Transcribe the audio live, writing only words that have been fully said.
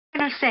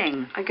Going to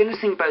sing? I'm going to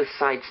sing Both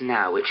Sides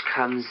Now, which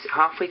comes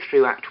halfway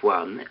through Act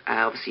 1,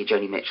 obviously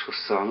Joni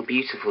Mitchell's song, a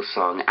beautiful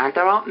song, and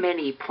there aren't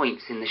many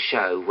points in the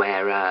show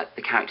where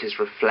the characters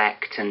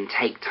reflect and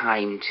take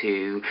time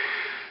to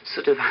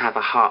sort of have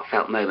a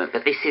heartfelt moment,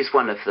 but this is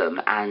one of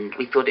them, and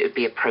we thought it would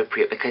be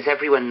appropriate because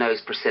everyone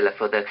knows Priscilla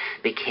for the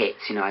big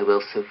hits, you know, I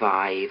Will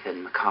Survive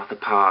and MacArthur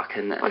Park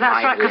and well,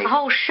 that's right, because the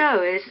whole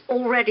show is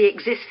already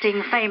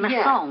existing famous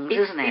songs,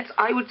 isn't it?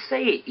 I would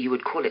say you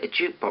would call it a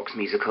jukebox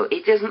musical.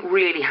 It doesn't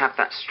really have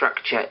that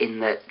structure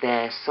in that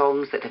they're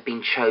songs that have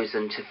been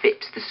chosen to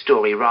fit the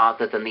story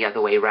rather than the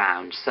other way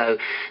round. So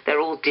they're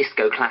all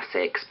disco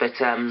classics, but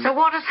So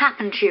what has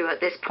happened to you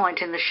at this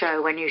point in the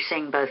show when you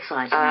sing Both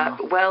Sides Now?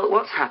 Well,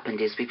 what's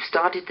happened is we've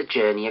started the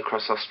journey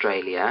across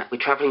Australia. We're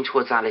travelling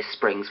towards Alice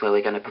Springs where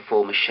we're going to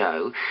perform a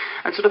show,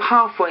 and sort of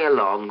halfway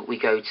along we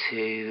go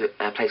to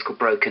a place called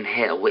Broken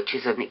Hill, which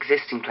is an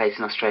existing place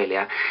in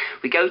Australia.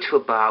 We go to a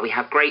bar, we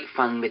have great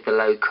fun with the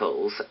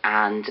locals,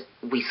 and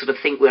we sort of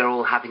think we're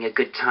all having a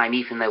good time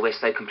even though we're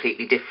so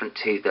completely different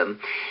to them,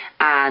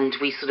 and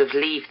we sort of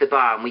leave the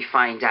bar and we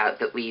find out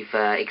that we've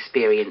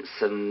experienced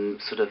some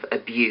sort of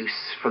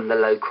abuse from the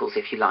locals,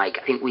 if you like.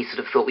 I think we sort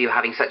of thought we were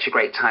having such a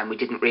great time we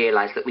didn't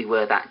realise that we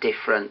were that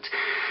different.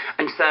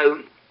 And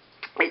so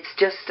it's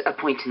just a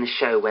point in the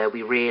show where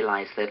we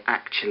realise that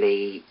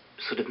actually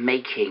sort of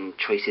making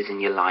choices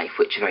in your life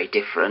which are very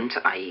different,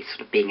 i.e.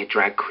 sort of being a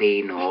drag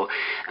queen, or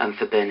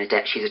for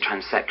Bernadette, she's a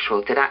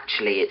transsexual, that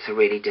actually it's a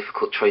really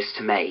difficult choice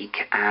to make,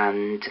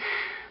 and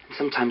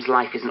sometimes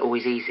life isn't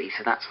always easy,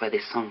 so that's where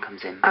this song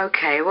comes in.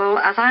 OK, well,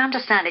 as I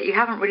understand it, you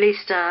haven't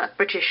released a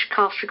British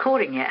cast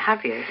recording yet,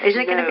 have you? Is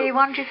there going to be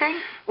one, do you think?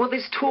 Well,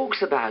 there's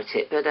talks about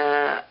it, but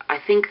I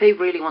think they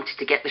really wanted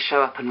to get the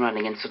show up and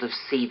running and sort of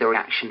see the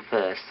reaction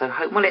first, so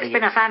hopefully... Well, it's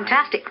been a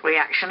fantastic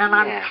reaction, and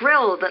I'm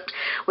thrilled that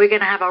we're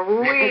going to have a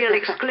real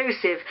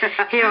exclusive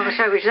here on the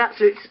show, which is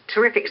absolutely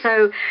terrific.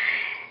 So,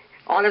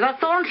 Oliver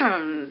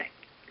Thornton,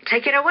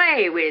 take it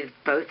away with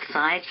Both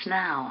Sides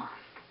Now.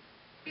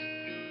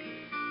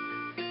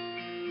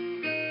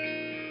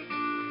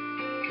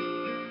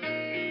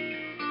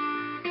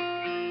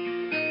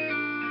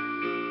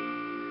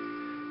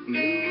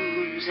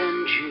 Moons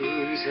and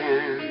Junes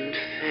and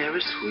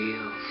Ferris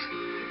wheels,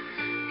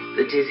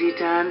 the dizzy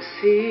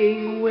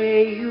dancing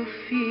way you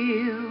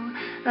feel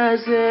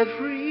as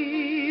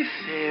every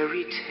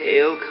fairy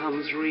tale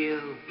comes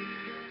real.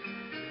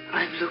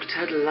 I've looked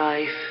at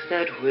life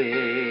that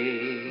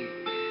way,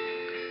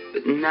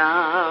 but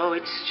now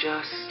it's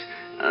just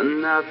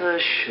another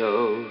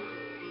show.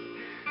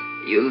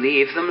 You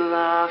leave them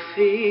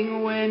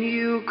laughing when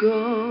you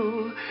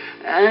go,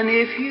 and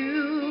if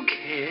you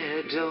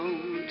care,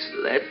 don't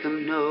let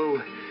them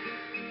know.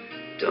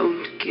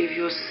 Don't give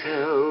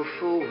yourself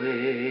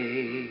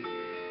away.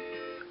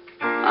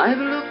 I've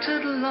looked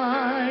at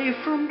life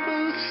from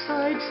both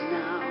sides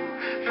now,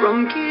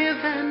 from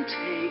give and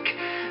take,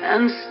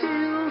 and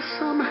still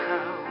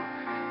somehow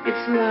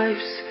it's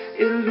life's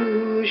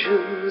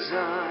illusions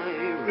I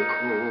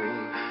recall.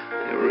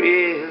 I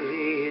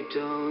really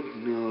don't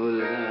know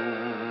life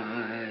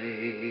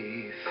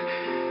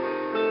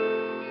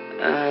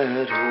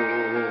at all.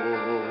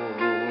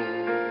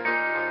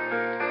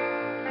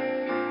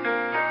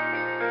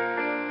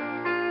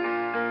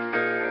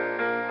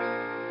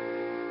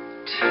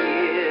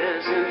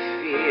 Tears and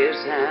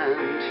fears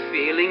and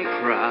feeling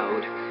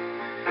proud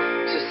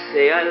to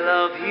say I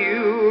love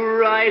you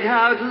right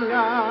out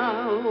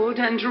loud,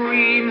 and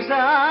dreams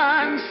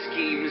and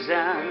schemes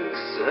and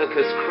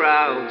circus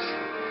crowds.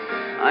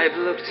 I've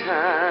looked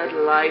at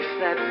life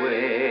that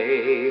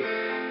way,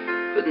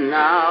 but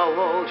now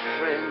old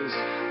friends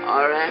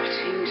are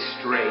acting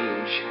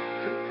strange.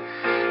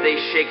 They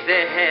shake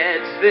their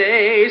heads,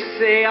 they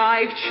say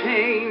I've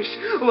changed.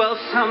 Well,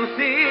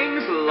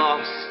 something's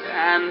lost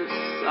and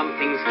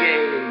something's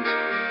gained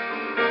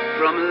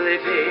from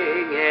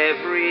living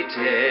every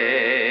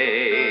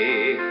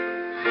day.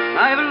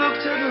 I've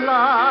looked at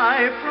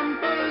life from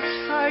both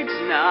sides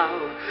now,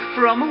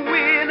 from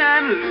win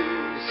and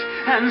lose,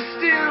 and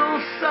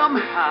still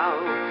somehow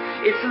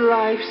it's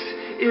life's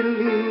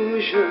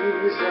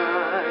illusions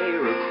I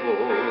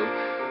recall.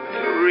 I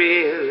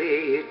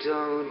really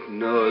don't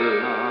know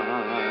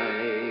life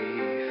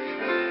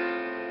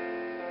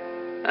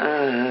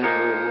at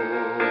all.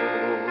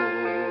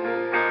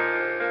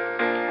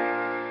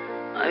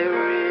 I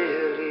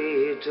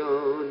really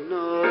don't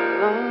know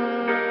life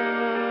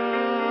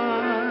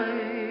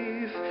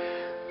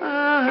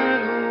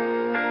at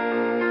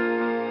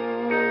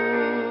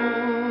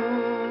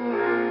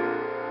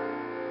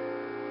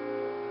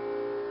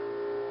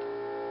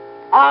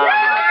all.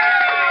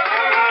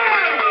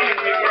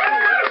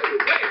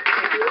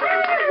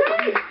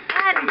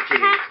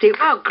 Fantastic.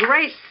 Well,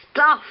 great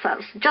stuff.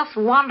 That's just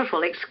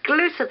wonderful.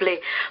 Exclusively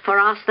for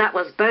us, that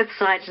was Both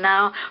Sides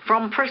Now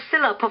from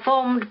Priscilla,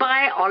 performed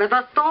by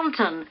Oliver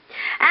Thornton.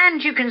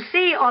 And you can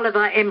see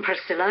Oliver in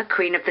Priscilla,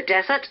 Queen of the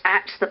Desert,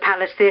 at the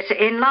Palace Theatre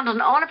in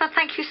London. Oliver,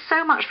 thank you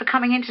so much for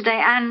coming in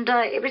today, and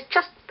it was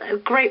just a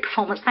great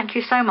performance. Thank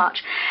you so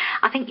much.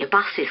 I think your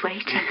bus is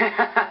waiting.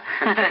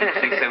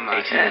 Thanks so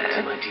much.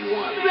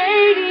 1891.